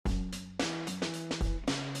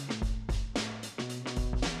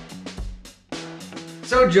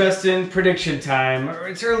So Justin, prediction time.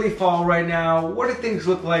 It's early fall right now. What do things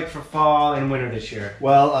look like for fall and winter this year?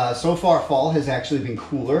 Well, so far fall has actually been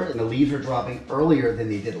cooler and the leaves are dropping earlier than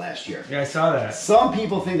they did last year. Yeah, I saw that. Some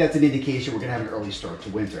people think that's an indication we're gonna have an early start to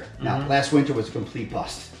winter. Now, last winter was a complete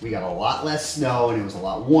bust. We got a lot less snow and it was a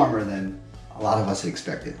lot warmer than a lot of us had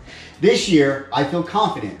expected. This year, I feel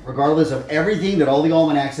confident, regardless of everything that all the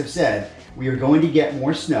almanacs have said, we are going to get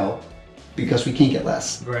more snow because we can't get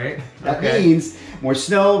less. Right. That means more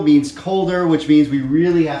snow means colder, which means we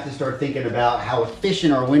really have to start thinking about how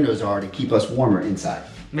efficient our windows are to keep us warmer inside.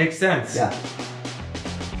 Makes sense. Yeah.